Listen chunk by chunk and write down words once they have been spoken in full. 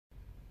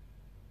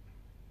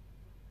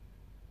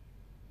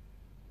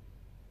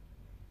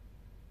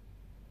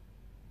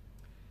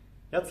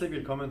Herzlich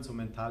willkommen zum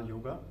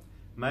Mental-Yoga.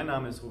 Mein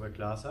Name ist Robert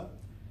Glaser.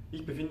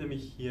 Ich befinde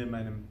mich hier in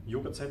meinem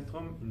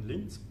Yoga-Zentrum in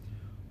Linz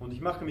und ich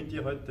mache mit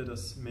dir heute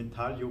das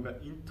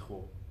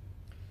Mental-Yoga-Intro.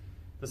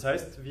 Das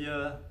heißt,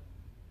 wir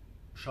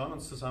schauen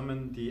uns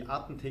zusammen die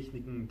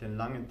Atemtechniken, den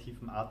langen,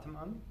 tiefen Atem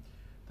an,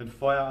 den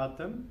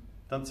Feueratem.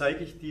 Dann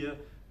zeige ich dir,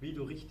 wie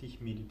du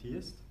richtig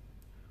meditierst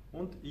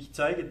und ich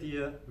zeige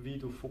dir, wie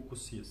du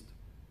fokussierst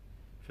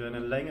für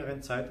einen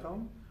längeren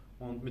Zeitraum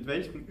und mit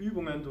welchen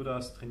Übungen du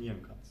das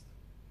trainieren kannst.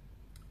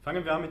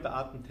 Fangen wir an mit der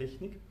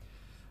Atemtechnik.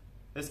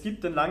 Es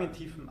gibt den langen,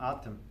 tiefen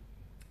Atem.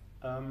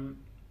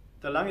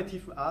 Der lange,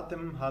 tiefe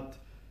Atem hat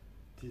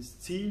das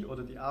Ziel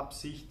oder die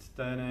Absicht,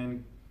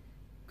 deinen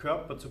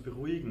Körper zu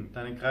beruhigen,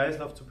 deinen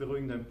Kreislauf zu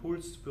beruhigen, deinen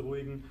Puls zu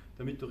beruhigen,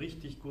 damit du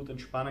richtig gut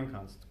entspannen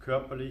kannst,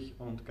 körperlich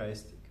und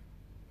geistig.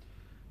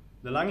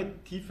 Der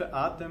lange, tiefe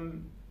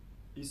Atem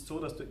ist so,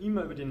 dass du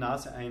immer über die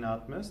Nase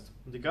einatmest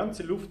und die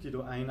ganze Luft, die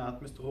du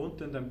einatmest,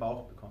 runter in den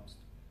Bauch bekommst.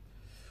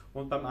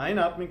 Und beim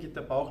Einatmen geht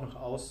der Bauch nach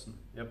außen.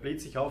 Er bläht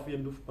sich auf wie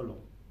ein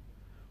Luftballon.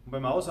 Und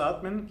beim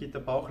Ausatmen geht der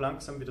Bauch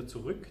langsam wieder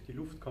zurück. Die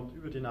Luft kommt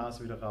über die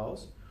Nase wieder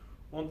raus.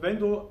 Und wenn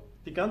du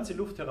die ganze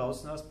Luft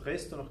heraus hast,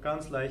 presst du noch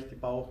ganz leicht die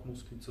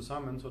Bauchmuskeln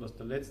zusammen, sodass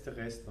der letzte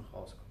Rest noch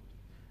rauskommt.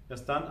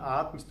 Erst dann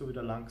atmest du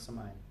wieder langsam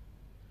ein.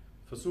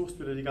 Versuchst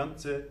wieder die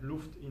ganze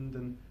Luft in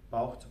den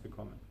Bauch zu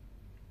bekommen.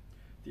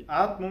 Die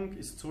Atmung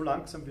ist so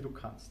langsam, wie du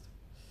kannst.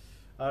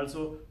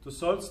 Also du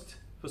sollst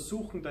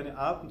versuchen, deine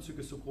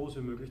Atemzüge so groß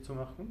wie möglich zu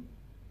machen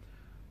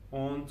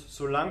und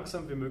so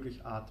langsam wie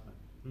möglich atmen,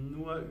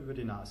 nur über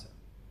die Nase.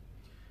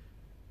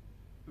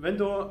 Wenn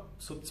du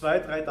so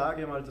 2-3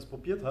 Tage mal das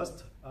probiert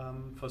hast,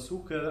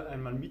 versuche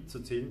einmal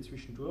mitzuzählen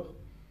zwischendurch,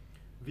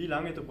 wie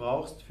lange du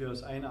brauchst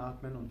fürs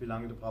Einatmen und wie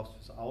lange du brauchst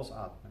fürs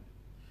Ausatmen.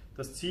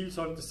 Das Ziel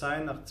sollte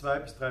sein, nach 2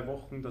 bis 3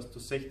 Wochen, dass du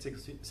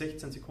 16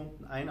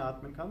 Sekunden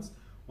einatmen kannst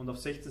und auf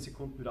 16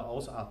 Sekunden wieder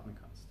ausatmen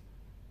kannst.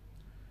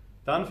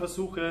 Dann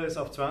versuche es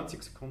auf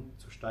 20 Sekunden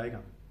zu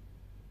steigern.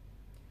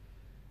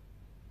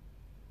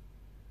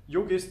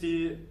 Yogis,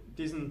 die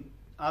diesen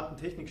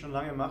Atemtechnik schon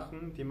lange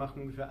machen, die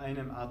machen ungefähr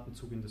einen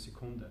Atemzug in der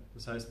Sekunde.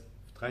 Das heißt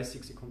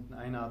 30 Sekunden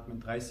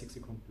einatmen, 30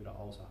 Sekunden wieder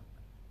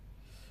ausatmen.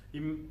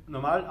 Im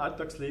normalen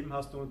Alltagsleben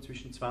hast du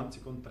zwischen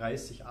 20 und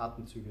 30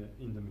 Atemzüge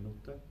in der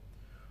Minute.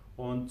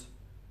 Und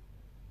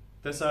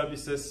deshalb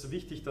ist es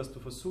wichtig, dass du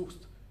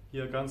versuchst,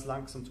 hier ganz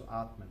langsam zu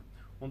atmen.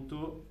 Und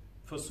du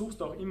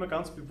versuchst auch immer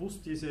ganz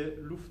bewusst diese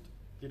Luft,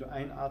 die du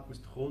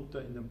einatmest,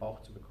 runter in den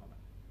Bauch zu bekommen.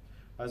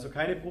 Also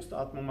keine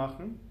Brustatmung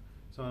machen,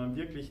 sondern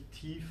wirklich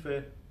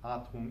tiefe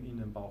Atmung in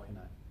den Bauch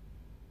hinein.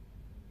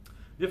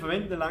 Wir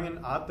verwenden den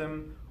langen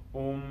Atem,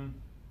 um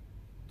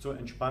zu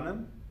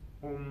entspannen,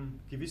 um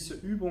gewisse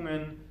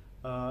Übungen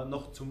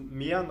noch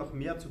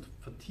mehr zu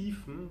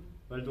vertiefen,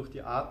 weil durch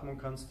die Atmung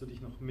kannst du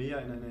dich noch mehr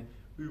in eine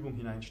Übung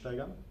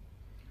hineinsteigern.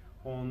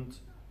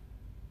 Und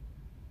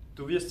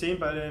du wirst sehen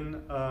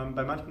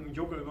bei manchen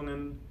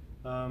Yoga-Übungen,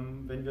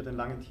 wenn wir den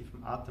langen,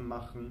 tiefen Atem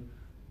machen,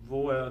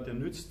 wo er dir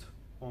nützt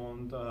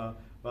und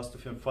was du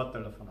für einen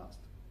Vorteil davon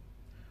hast.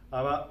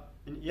 Aber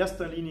in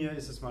erster Linie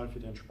ist es mal für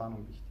die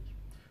Entspannung wichtig.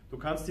 Du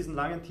kannst diesen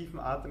langen, tiefen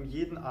Atem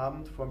jeden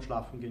Abend vorm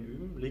Schlafengehen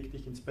üben. Leg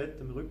dich ins Bett,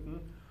 im Rücken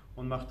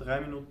und mach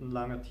 3 Minuten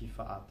langer,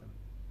 tiefer Atem.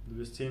 Du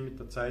wirst sehen, mit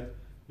der Zeit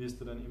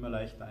wirst du dann immer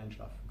leichter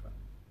einschlafen können.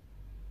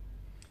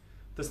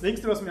 Das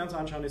nächste, was wir uns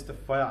anschauen, ist der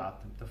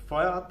Feueratem. Der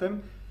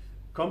Feueratem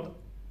kommt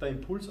der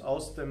Impuls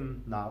aus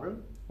dem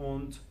Nabel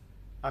und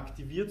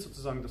aktiviert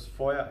sozusagen das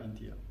Feuer in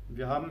dir.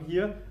 Wir haben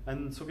hier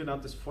ein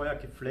sogenanntes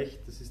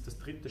Feuergeflecht, das ist das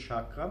 3.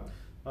 Chakra.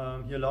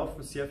 Hier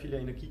laufen sehr viele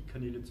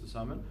Energiekanäle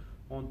zusammen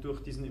und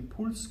durch diesen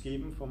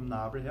Impulsgeben vom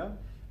Nabel her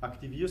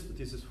aktivierst du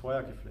dieses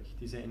Feuergeflecht,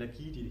 diese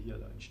Energie, die hier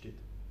da entsteht.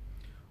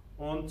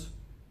 Und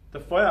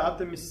der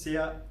Feueratem ist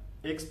sehr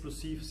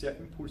explosiv, sehr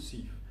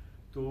impulsiv.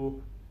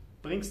 Du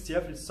bringst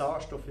sehr viel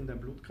Sauerstoff in deinen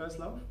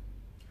Blutkreislauf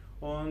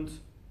und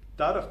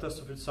dadurch, dass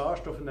so viel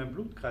Sauerstoff in deinen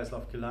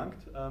Blutkreislauf gelangt,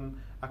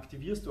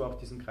 aktivierst du auch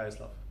diesen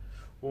Kreislauf.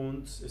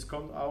 Und es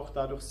kommt auch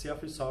dadurch sehr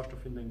viel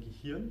Sauerstoff in dein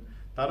Gehirn.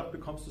 Dadurch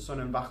bekommst du so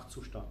einen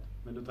Wachzustand.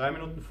 Wenn du 3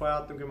 Minuten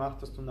Feueratem gemacht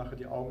hast und nachher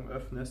die Augen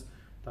öffnest,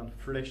 dann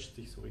flasht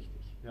dich so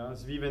richtig. Ja,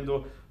 es ist wie wenn du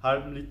einen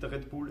halben Liter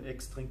Red Bull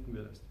X trinken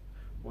würdest.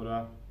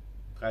 Oder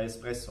 3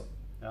 Espresso.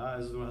 Ja,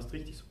 also du hast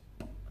richtig so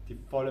die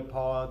volle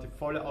Power, die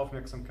volle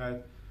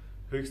Aufmerksamkeit,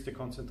 höchste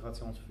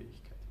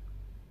Konzentrationsfähigkeit.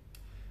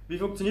 Wie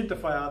funktioniert der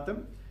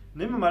Feueratem?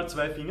 Nimm mal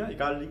 2 Finger,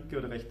 egal linke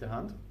oder rechte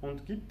Hand,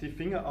 und gib die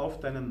Finger auf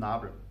deinen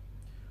Nabel.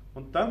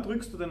 Und dann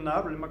drückst du den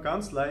Nabel immer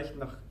ganz leicht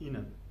nach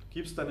innen. Du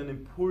gibst einen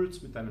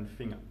Impuls mit deinen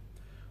Fingern.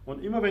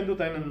 Und immer wenn du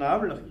deinen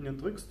Nabel nach innen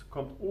drückst,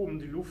 kommt oben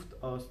die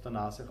Luft aus der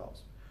Nase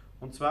raus.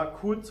 Und zwar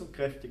kurz und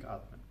kräftig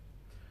atmen.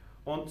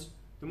 Und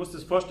du musst dir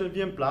das vorstellen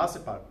wie ein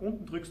Blasebalg.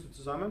 Unten drückst du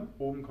zusammen,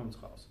 oben kommt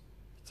es raus.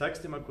 Ich zeige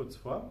es dir mal kurz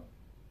vor.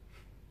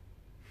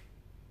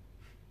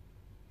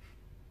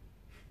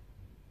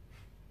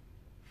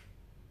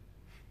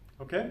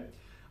 Okay?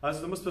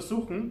 Also du musst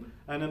versuchen,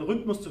 einen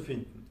Rhythmus zu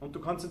finden und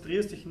du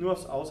konzentrierst dich nur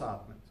aufs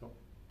Ausatmen. So,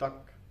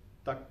 tack,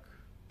 tack,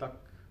 tack,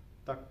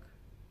 tack,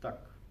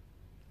 tack.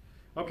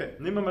 Okay,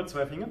 nimm mal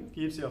 2 Finger,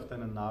 gib sie auf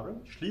deinen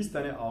Nabel, schließ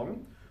deine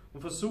Augen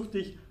und versuch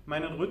dich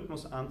meinen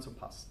Rhythmus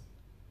anzupassen.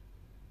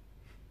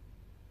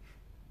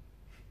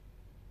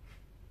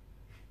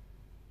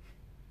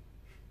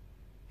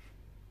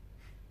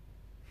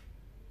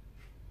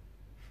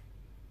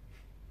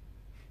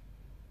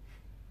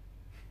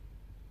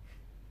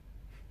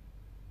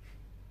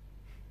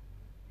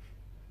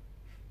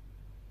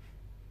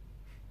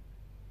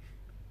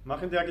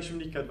 Mach in der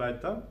Geschwindigkeit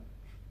weiter.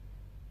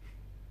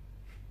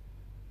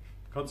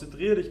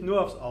 Konzentriere dich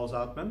nur aufs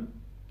Ausatmen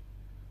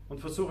und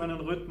versuche einen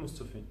Rhythmus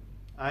zu finden.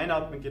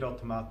 Einatmen geht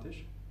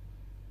automatisch.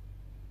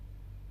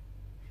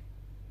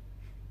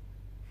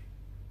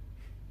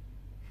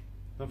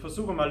 Dann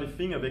versuche mal die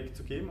Finger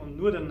wegzugeben und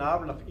nur den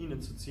Nabel nach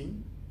innen zu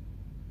ziehen.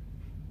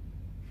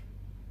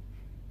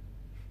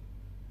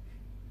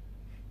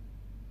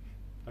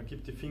 Dann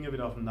gib die Finger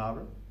wieder auf den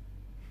Nabel.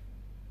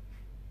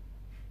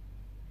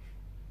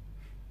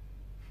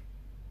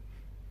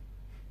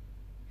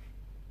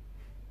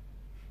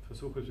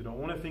 Versuche es wieder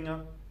ohne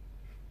Finger.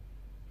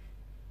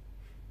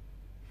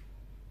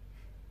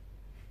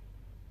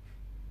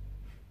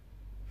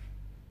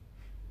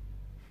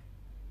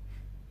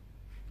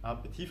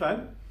 Atme tief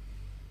ein.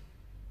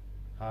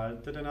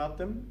 Halte den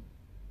Atem.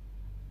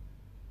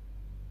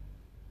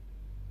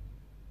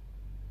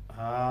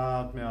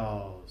 Atme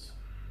aus.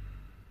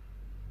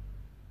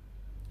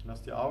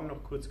 Lass die Augen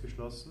noch kurz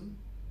geschlossen.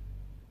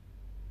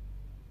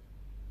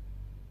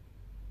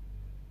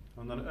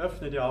 Und dann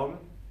öffne die Augen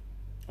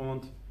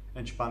und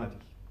entspanne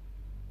dich.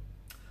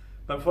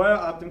 Beim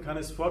Feueratem kann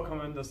es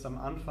vorkommen, dass am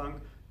Anfang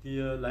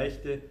dir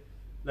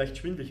leicht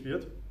schwindelig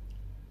wird.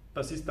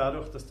 Das ist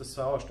dadurch, dass der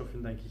Sauerstoff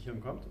in dein Gehirn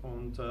kommt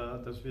und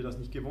dass wir das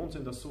nicht gewohnt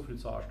sind, dass so viel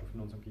Sauerstoff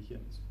in unserem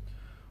Gehirn ist.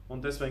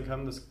 Und deswegen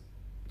kann das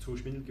zu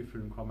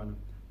Schwindelgefühlen kommen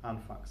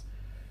anfangs.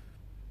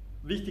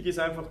 Wichtig ist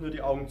einfach nur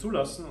die Augen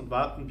zulassen und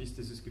warten, bis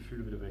dieses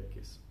Gefühl wieder weg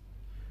ist.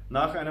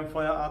 Nach einem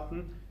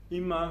Feueratem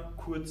immer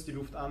kurz die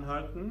Luft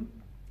anhalten,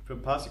 für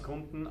ein paar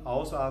Sekunden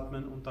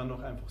ausatmen und dann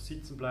noch einfach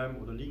sitzen bleiben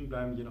oder liegen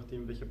bleiben, je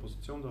nachdem, welche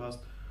Position du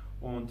hast,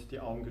 und die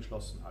Augen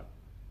geschlossen halten.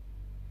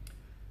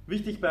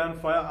 Wichtig bei einem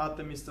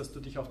Feueratem ist, dass du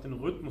dich auf den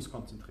Rhythmus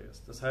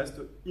konzentrierst. Das heißt,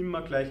 du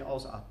immer gleich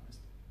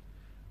ausatmest.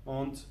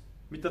 Und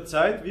mit der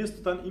Zeit wirst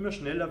du dann immer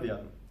schneller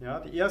werden. Ja,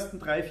 die ersten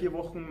 3-4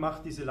 Wochen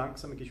macht diese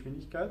langsame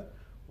Geschwindigkeit.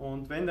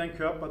 Und wenn dein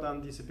Körper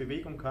dann diese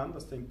Bewegung kann,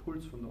 dass der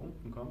Impuls von da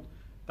unten kommt,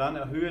 dann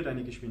erhöhe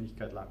deine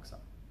Geschwindigkeit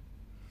langsam.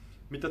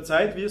 Mit der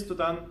Zeit wirst du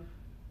dann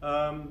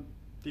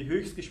die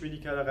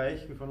Höchstgeschwindigkeit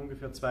erreichen von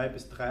ungefähr 2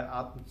 bis 3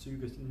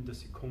 Atemzüge in der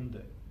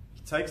Sekunde.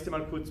 Ich zeige es dir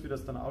mal kurz, wie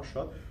das dann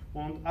ausschaut,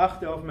 und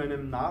achte auf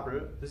meinen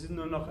Nabel. Das ist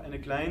nur noch eine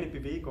kleine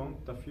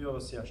Bewegung, dafür aber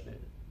sehr schnell.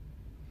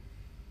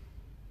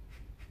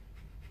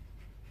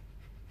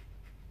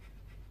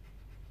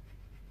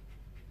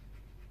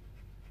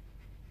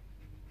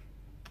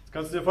 Jetzt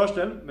kannst du dir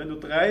vorstellen, wenn du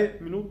 3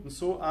 Minuten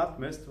so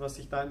atmest, was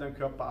sich da in deinem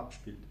Körper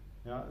abspielt.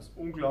 Ja, es ist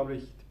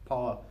unglaublich die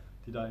Power,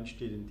 die da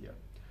entsteht in dir.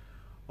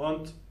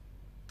 Und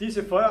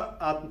diese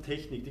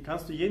Feueratemtechnik, die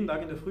kannst du jeden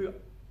Tag in der Früh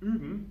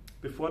üben,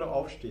 bevor du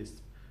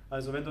aufstehst.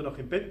 Also wenn du noch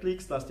im Bett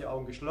liegst, lass die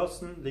Augen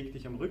geschlossen, leg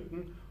dich am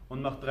Rücken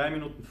und mach 3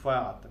 Minuten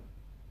Feueratem.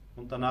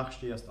 Und danach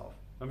stehst auf.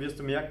 Dann wirst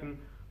du merken,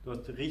 du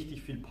hast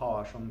richtig viel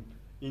Power schon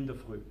in der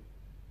Früh.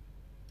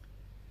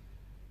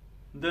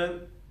 Den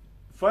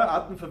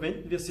Feueratem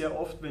verwenden wir sehr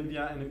oft, wenn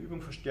wir eine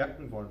Übung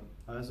verstärken wollen.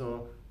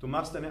 Also du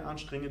machst eine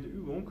anstrengende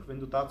Übung, wenn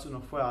du dazu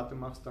noch Feueratem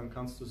machst, dann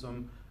kannst du es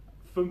um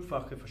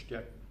 5-fache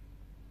verstärken.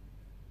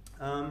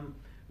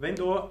 Wenn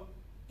du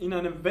in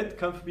einem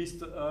Wettkampf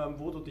bist,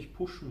 wo du dich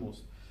pushen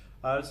musst,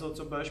 also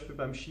zum Beispiel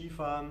beim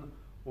Skifahren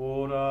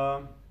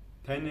oder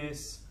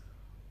Tennis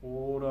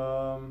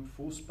oder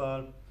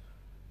Fußball,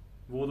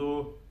 wo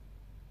du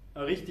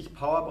richtig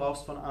Power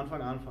brauchst von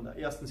Anfang an, von der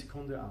ersten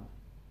Sekunde an,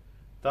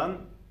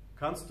 dann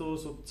kannst du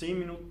so 10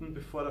 Minuten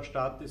bevor der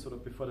Start ist oder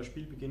bevor der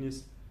Spielbeginn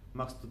ist,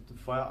 machst du die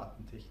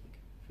Feueratemtechnik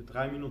für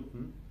 3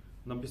 Minuten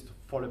und dann bist du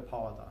volle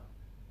Power da.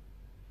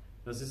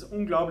 Das ist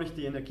unglaublich,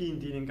 die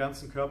Energien, die in den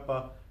ganzen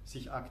Körper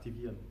sich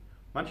aktivieren.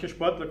 Manche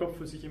Sportler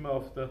kopfen sich immer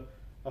auf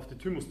die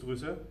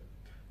Thymusdrüse.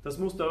 Das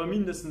musst du aber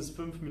mindestens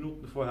 5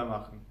 Minuten vorher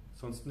machen,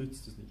 sonst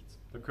nützt es nichts.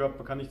 Der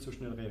Körper kann nicht so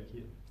schnell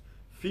reagieren.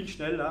 Viel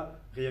schneller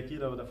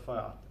reagiert aber der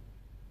Feueratem.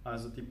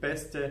 Also die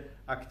beste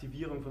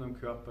Aktivierung von dem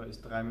Körper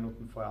ist 3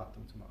 Minuten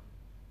Feueratem zu machen.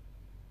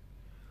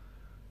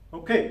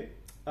 Okay,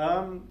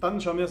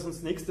 dann schauen wir uns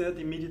das nächste,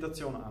 die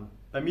Meditation, an.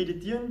 Beim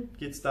Meditieren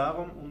geht es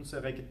darum,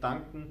 unsere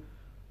Gedanken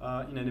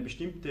in eine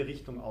bestimmte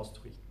Richtung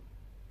auszurichten.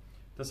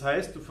 Das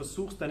heißt, du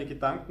versuchst deine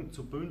Gedanken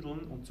zu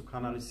bündeln und zu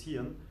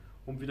kanalisieren,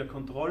 um wieder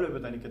Kontrolle über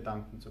deine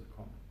Gedanken zu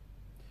bekommen.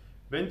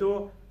 Wenn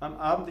du am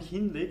Abend dich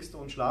hinlegst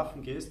und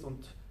schlafen gehst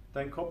und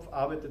dein Kopf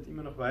arbeitet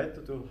immer noch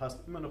weiter, du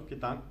hast immer noch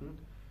Gedanken,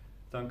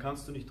 dann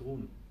kannst du nicht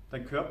ruhen.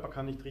 Dein Körper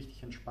kann nicht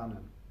richtig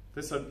entspannen.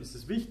 Deshalb ist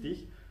es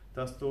wichtig,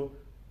 dass du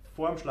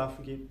vor dem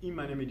Schlafengehen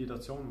immer eine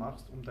Meditation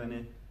machst, um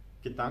deine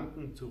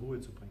Gedanken zur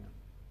Ruhe zu bringen.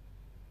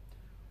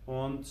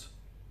 Und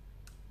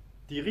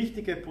die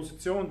richtige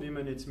Position, wie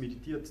man jetzt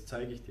meditiert,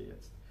 zeige ich dir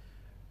jetzt.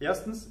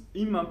 erstens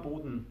immer am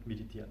Boden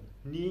meditieren.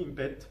 Nie im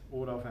Bett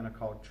oder auf einer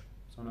Couch,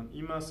 sondern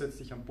immer setz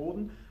dich am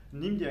Boden.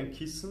 Nimm dir ein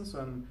Kissen, so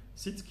ein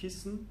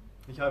Sitzkissen.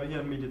 Ich habe hier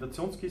ein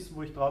Meditationskissen,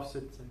 wo ich drauf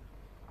sitze.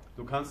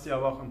 Du kannst dir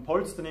aber auch einen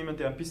Polster nehmen,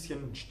 der ein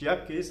bisschen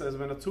stärker ist. Also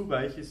wenn er zu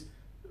weich ist,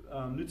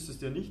 nützt es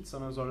dir nichts,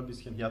 sondern soll ein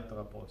bisschen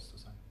härterer Polster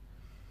sein.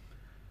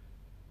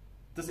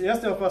 Das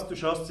erste, auf was du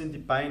schaust, sind die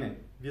Beine.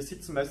 Wir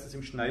sitzen meistens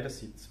im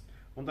Schneidersitz.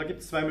 Und da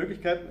gibt es zwei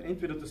Möglichkeiten.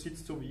 Entweder du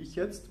sitzt so wie ich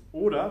jetzt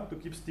oder du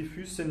gibst die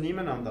Füße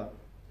nebeneinander.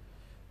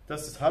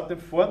 Das hat den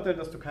Vorteil,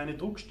 dass du keine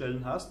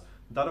Druckstellen hast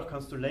und dadurch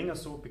kannst du länger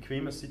so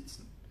bequemer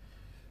sitzen.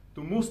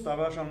 Du musst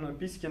aber schon ein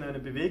bisschen eine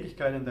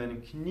Beweglichkeit in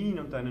deinen Knien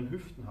und deinen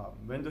Hüften haben.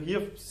 Wenn du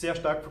hier sehr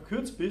stark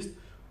verkürzt bist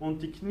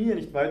und die Knie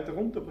nicht weiter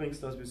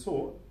runterbringst als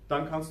so,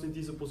 dann kannst du in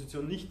dieser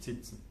Position nicht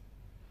sitzen.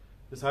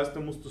 Das heißt,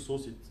 dann musst du so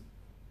sitzen.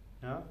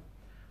 Ja?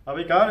 Aber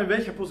egal in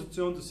welcher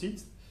Position du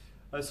sitzt,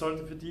 es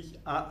sollte für dich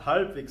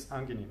halbwegs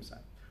angenehm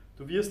sein.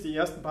 Du wirst die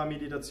ersten paar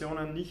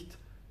Meditationen nicht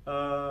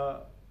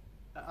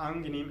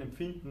angenehm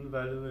empfinden,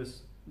 weil du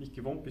es nicht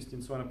gewohnt bist,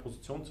 in so einer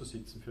Position zu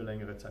sitzen für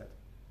längere Zeit.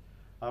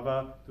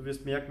 Aber du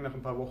wirst merken, nach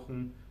ein paar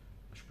Wochen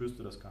spürst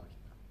du das gar nicht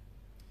mehr.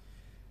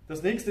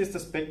 Das nächste ist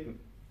das Becken.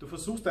 Du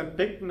versuchst dein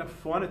Becken nach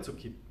vorne zu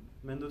kippen.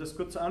 Wenn du das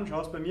kurz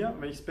anschaust bei mir,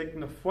 wenn ich das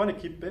Becken nach vorne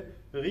kippe,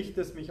 richtet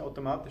es mich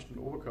automatisch den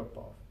Oberkörper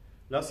auf.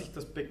 Lasse ich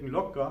das Becken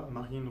locker,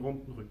 mache ich einen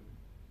runden Rücken.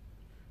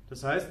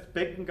 Das heißt,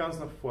 Becken ganz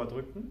nach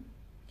vordrücken,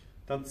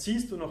 dann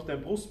ziehst du noch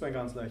dein Brustbein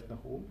ganz leicht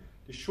nach oben,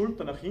 die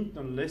Schulter nach hinten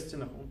und lässt sie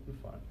nach unten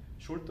fallen.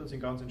 Die Schultern sind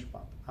ganz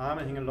entspannt,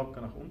 Arme hängen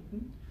locker nach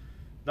unten.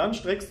 Dann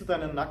streckst du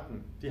deinen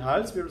Nacken. Die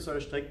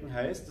Halswirbelsäule strecken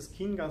heißt, das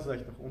Kinn ganz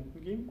leicht nach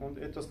unten geben und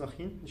etwas nach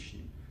hinten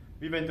schieben,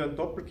 wie wenn du ein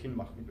Doppelkinn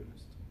machen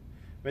würdest.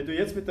 Wenn du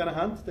jetzt mit deiner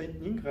Hand da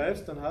hinten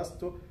hingreifst, dann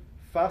hast du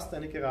fast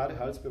eine gerade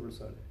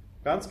Halswirbelsäule.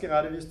 Ganz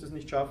gerade wirst du es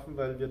nicht schaffen,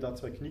 weil wir da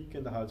zwei Knicke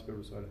in der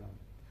Halswirbelsäule haben.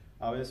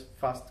 Aber es ist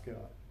fast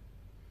gerade.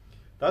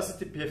 Das ist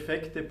die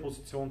perfekte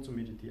Position zum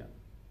Meditieren.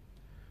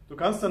 Du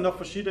kannst dann noch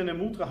verschiedene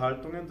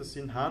Mudra-Haltungen, das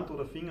sind Hand-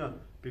 oder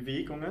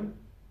Fingerbewegungen,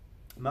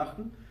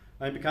 machen.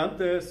 Ein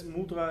bekanntes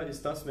Mudra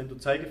ist das, wenn du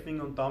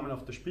Zeigefinger und Daumen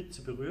auf der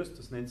Spitze berührst,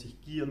 das nennt sich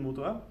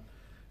Gian-Mudra,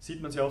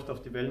 sieht man sehr oft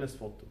auf die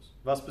Wellness-Fotos.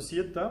 Was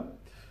passiert da?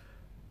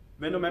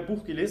 Wenn du mein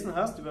Buch gelesen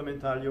hast über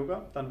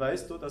Mental-Yoga, dann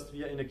weißt du, dass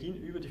wir Energien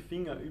über die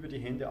Finger, über die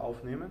Hände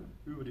aufnehmen,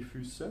 über die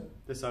Füße,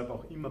 deshalb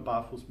auch immer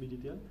barfuß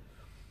meditieren.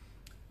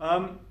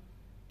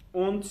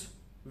 Und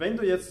wenn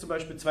du jetzt zum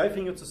Beispiel zwei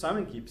Finger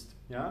zusammengibst,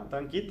 ja,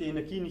 dann geht die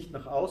Energie nicht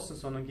nach außen,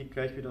 sondern geht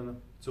gleich wieder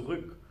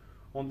zurück.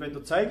 Und wenn du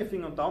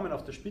Zeigefinger und Daumen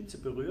auf der Spitze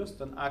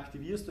berührst, dann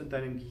aktivierst du in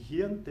deinem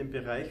Gehirn den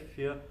Bereich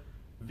für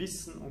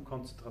Wissen und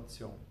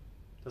Konzentration.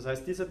 Das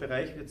heißt, dieser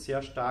Bereich wird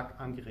sehr stark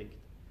angeregt.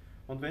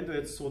 Und wenn du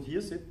jetzt so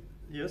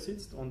hier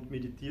sitzt und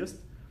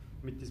meditierst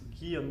mit diesem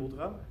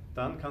Gian-Mudra,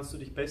 dann kannst du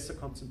dich besser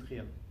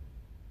konzentrieren.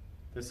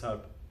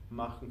 Deshalb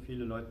machen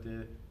viele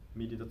Leute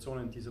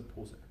Meditationen in dieser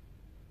Pose.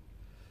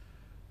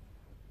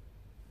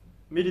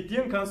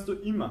 Meditieren kannst du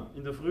immer,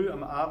 in der Früh,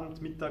 am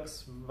Abend,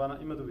 mittags, wann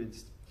immer du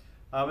willst.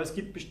 Aber es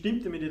gibt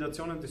bestimmte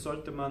Meditationen, die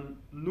sollte man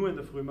nur in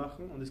der Früh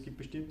machen und es gibt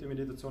bestimmte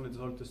Meditationen, die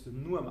solltest du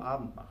nur am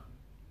Abend machen.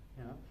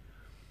 Ja?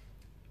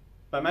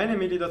 Bei meinen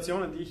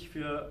Meditationen, die ich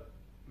für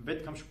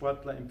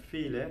Wettkampfsportler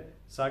empfehle,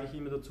 sage ich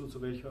immer dazu,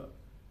 zu welcher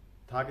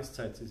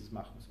Tageszeit sie es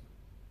machen sollen.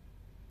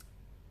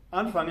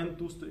 Anfangen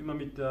tust du immer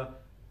mit der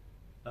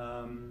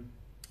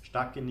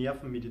starke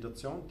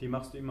Nervenmeditation, die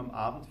machst du immer am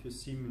Abend für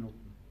 7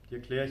 Minuten. Die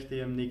erkläre ich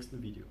dir im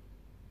nächsten Video.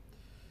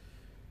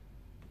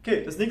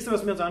 Okay, das nächste,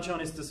 was wir uns anschauen,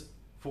 ist das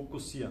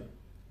Fokussieren.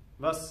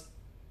 Was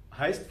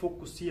heißt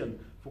Fokussieren?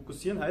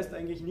 Fokussieren heißt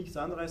eigentlich nichts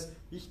anderes,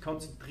 ich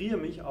konzentriere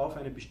mich auf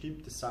eine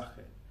bestimmte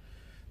Sache.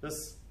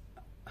 Das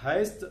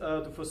heißt,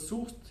 du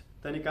versuchst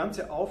deine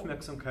ganze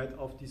Aufmerksamkeit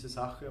auf diese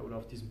Sache oder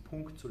auf diesen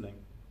Punkt zu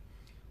lenken.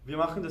 Wir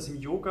machen das im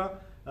Yoga,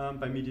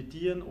 beim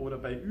Meditieren oder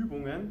bei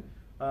Übungen.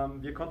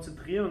 Wir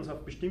konzentrieren uns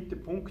auf bestimmte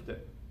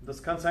Punkte.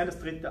 Das kann sein das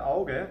dritte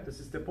Auge, das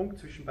ist der Punkt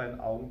zwischen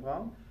beiden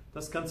Augenbrauen.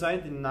 Das kann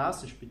sein die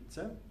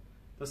Nasenspitze,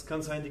 das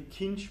kann sein die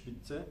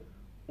Kinnspitze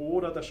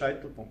oder der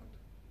Scheitelpunkt.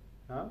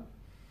 Ja?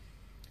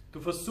 Du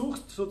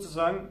versuchst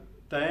sozusagen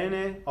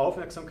deine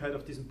Aufmerksamkeit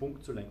auf diesen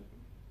Punkt zu lenken.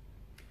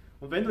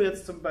 Und wenn du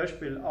jetzt zum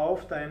Beispiel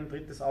auf dein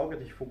drittes Auge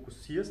dich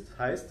fokussierst,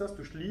 heißt das,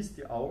 du schließt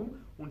die Augen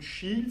und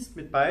schielst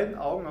mit beiden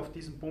Augen auf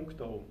diesen Punkt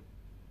da oben.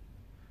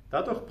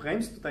 Dadurch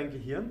bremst du dein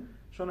Gehirn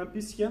schon ein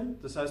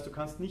bisschen, das heißt, du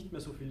kannst nicht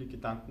mehr so viele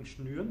Gedanken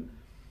schnüren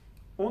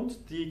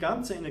und die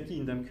ganze Energie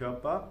in deinem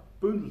Körper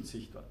bündelt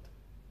sich dort.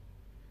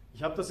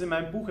 Ich habe das in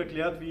meinem Buch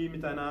erklärt, wie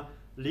mit einer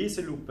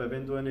Leselupe.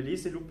 Wenn du eine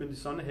Leselupe in die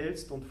Sonne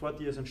hältst und vor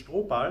dir ist ein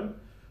Strohballen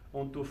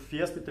und du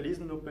fährst mit der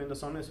Leselupe in der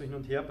Sonne so hin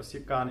und her,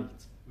 passiert gar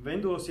nichts.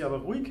 Wenn du sie aber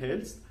ruhig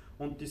hältst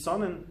und die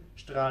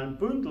Sonnenstrahlen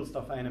bündelst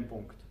auf einen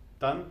Punkt,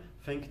 dann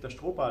fängt der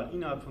Strohball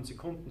innerhalb von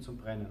Sekunden zum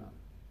Brennen an.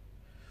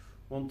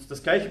 Und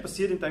das Gleiche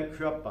passiert in deinem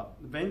Körper.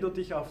 Wenn du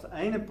dich auf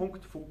einen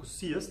Punkt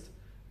fokussierst,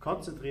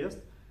 konzentrierst,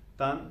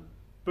 dann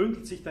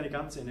bündelt sich deine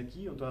ganze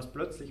Energie und du hast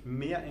plötzlich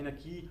mehr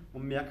Energie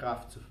und mehr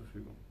Kraft zur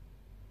Verfügung.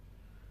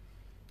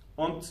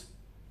 Und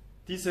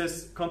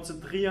dieses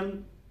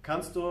Konzentrieren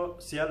kannst du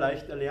sehr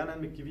leicht erlernen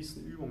mit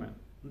gewissen Übungen.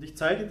 Und ich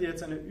zeige dir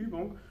jetzt eine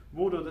Übung,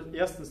 wo du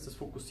erstens das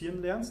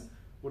Fokussieren lernst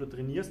oder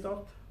trainierst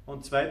auch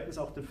und zweitens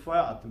auch den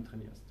Feueratem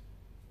trainierst.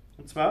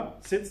 Und zwar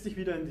setz dich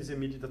wieder in diese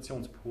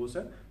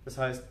Meditationspose, das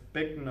heißt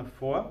Becken nach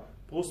vor,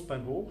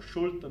 Brustbein hoch,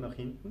 Schulter nach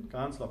hinten,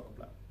 ganz locker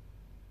bleiben.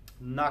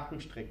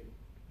 Nacken strecken.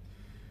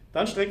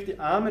 Dann streck die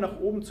Arme nach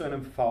oben zu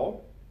einem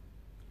V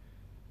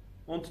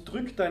und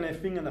drück deine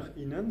Finger nach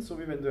innen, so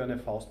wie wenn du eine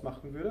Faust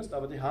machen würdest,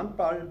 aber die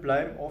Handballen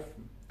bleiben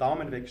offen.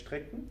 Daumen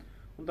wegstrecken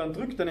und dann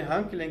drück deine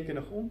Handgelenke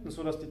nach unten,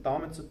 sodass die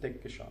Daumen zur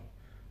Decke schauen.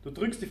 Du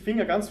drückst die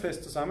Finger ganz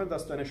fest zusammen,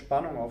 dass du eine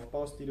Spannung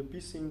aufbaust, die du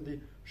bis in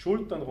die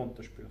Schultern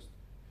runter spürst.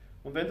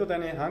 Und wenn du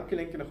deine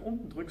Handgelenke nach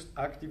unten drückst,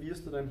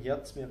 aktivierst du dein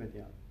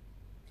Herzmeridian.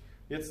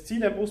 Jetzt zieh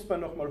dein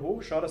Brustbein nochmal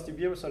hoch, schau, dass die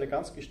Wirbelsäule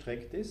ganz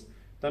gestreckt ist.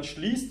 Dann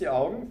schließ die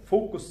Augen,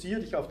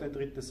 fokussiere dich auf dein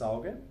drittes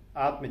Auge,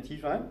 atme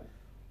tief ein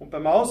und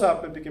beim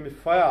Ausatmen beginne mit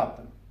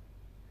Feueratem.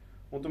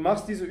 Und du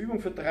machst diese Übung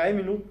für 3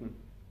 Minuten.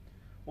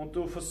 Und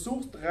du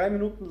versuchst 3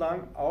 Minuten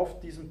lang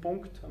auf diesen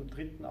Punkt am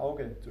dritten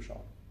Auge zu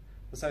schauen.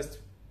 Das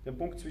heißt, den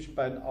Punkt zwischen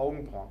beiden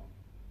Augenbrauen.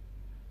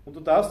 Und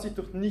du darfst dich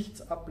durch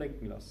nichts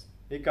ablenken lassen,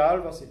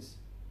 egal was ist.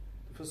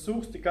 Du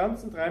versuchst die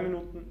ganzen 3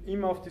 Minuten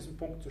immer auf diesen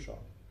Punkt zu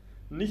schauen.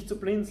 Nicht zu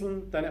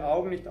blinzeln, deine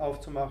Augen nicht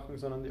aufzumachen,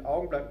 sondern die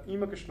Augen bleiben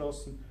immer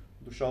geschlossen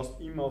und du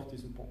schaust immer auf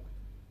diesen Punkt.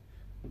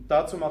 Und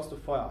dazu machst du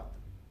Feueratem.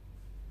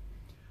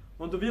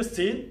 Und du wirst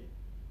sehen,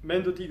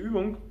 wenn du die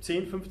Übung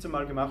 10, 15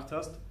 Mal gemacht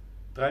hast,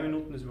 3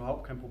 Minuten ist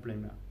überhaupt kein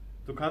Problem mehr.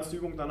 Du kannst die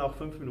Übung dann auch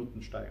 5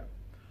 Minuten steigern.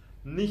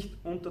 Nicht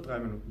unter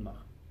 3 Minuten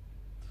machen.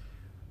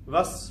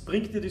 Was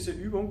bringt dir diese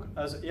Übung?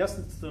 Also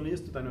erstens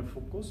trainierst du deinen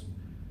Fokus.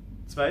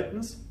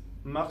 Zweitens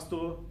machst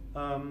du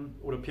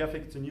oder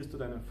perfektionierst du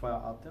deinen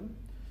Feueratem.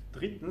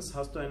 Drittens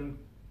hast du ein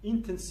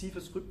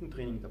intensives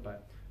Rückentraining dabei.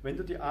 Wenn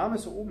du die Arme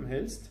so oben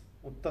hältst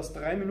und das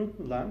 3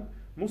 Minuten lang,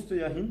 musst du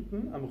ja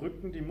hinten am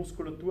Rücken die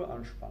Muskulatur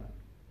anspannen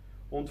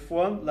und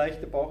vorn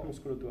leichte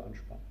Bauchmuskulatur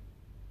anspannen.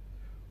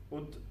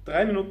 Und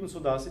 3 Minuten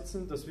so da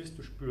sitzen, das wirst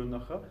du spüren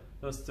nachher,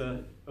 dass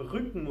der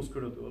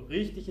Rückenmuskulatur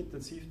richtig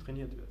intensiv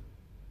trainiert wird.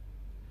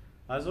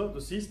 Also du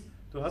siehst,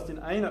 du hast in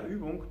einer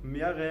Übung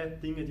mehrere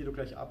Dinge, die du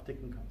gleich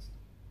abdecken kannst.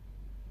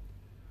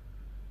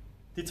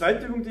 Die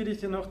zweite Übung, die ich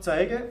dir noch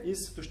zeige,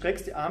 ist, du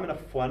streckst die Arme nach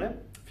vorne,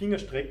 Finger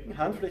strecken,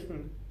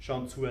 Handflächen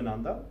schauen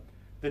zueinander.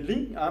 Den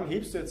linken Arm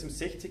hebst du jetzt im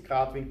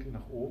 60-Grad-Winkel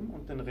nach oben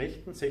und den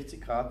rechten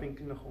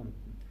 60-Grad-Winkel nach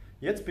unten.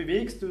 Jetzt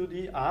bewegst du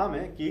die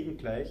Arme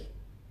gegengleich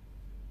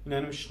in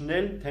einem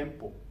schnellen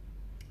Tempo.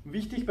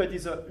 Wichtig bei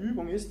dieser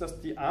Übung ist, dass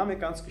die Arme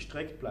ganz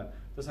gestreckt bleiben.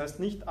 Das heißt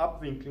nicht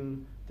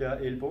abwinkeln der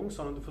Ellbogen,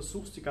 sondern du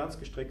versuchst sie ganz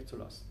gestreckt zu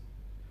lassen.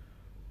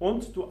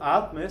 Und du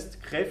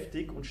atmest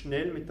kräftig und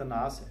schnell mit der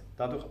Nase.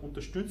 Dadurch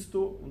unterstützt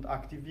du und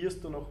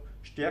aktivierst du noch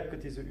stärker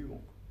diese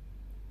Übung.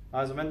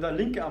 Also wenn der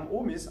linke Arm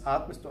oben ist,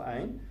 atmest du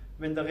ein.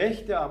 Wenn der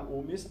rechte Arm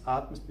oben ist,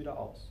 atmest wieder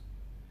aus.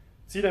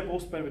 Zieh dein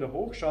Brustbein wieder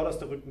hoch, schau, dass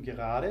der Rücken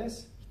gerade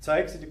ist. Ich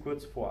zeige sie dir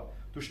kurz vor.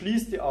 Du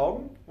schließt die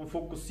Augen und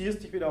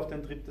fokussierst dich wieder auf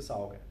dein drittes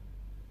Auge.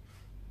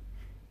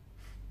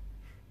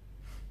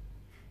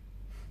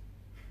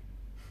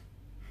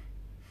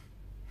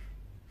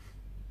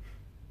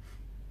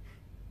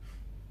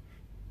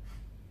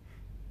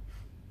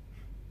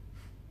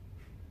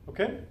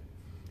 Okay?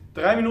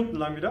 3 Minuten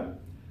lang wieder.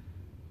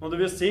 Und du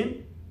wirst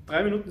sehen,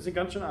 3 Minuten sind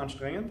ganz schön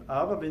anstrengend,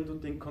 aber wenn du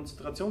den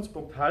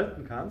Konzentrationspunkt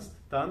halten kannst,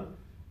 dann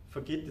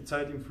vergeht die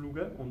Zeit im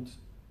Fluge und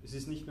es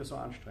ist nicht mehr so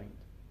anstrengend.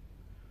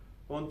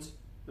 Und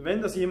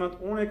wenn das jemand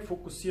ohne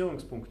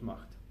Fokussierungspunkt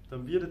macht,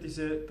 dann wird er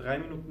diese 3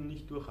 Minuten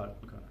nicht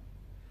durchhalten können.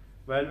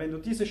 Weil wenn du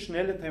dieses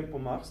schnelle Tempo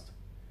machst,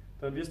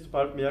 dann wirst du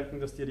bald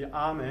merken, dass dir die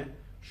Arme,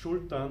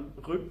 Schultern,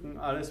 Rücken,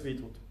 alles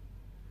wehtut.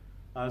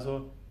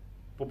 Also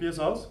probier es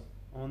aus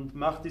und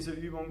mach diese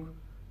Übung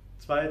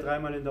 2-3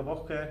 Mal in der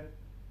Woche.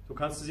 Du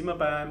kannst es immer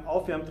bei einem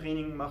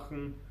Aufwärmtraining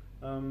machen.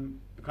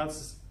 Du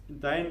kannst es in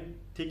dein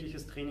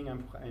tägliches Training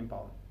einfach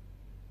einbauen.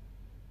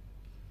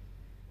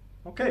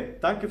 Okay,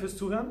 danke fürs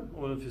Zuhören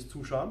oder fürs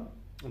Zuschauen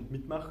und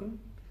Mitmachen.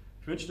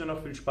 Ich wünsche dir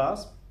noch viel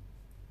Spaß.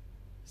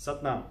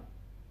 Sat Nam.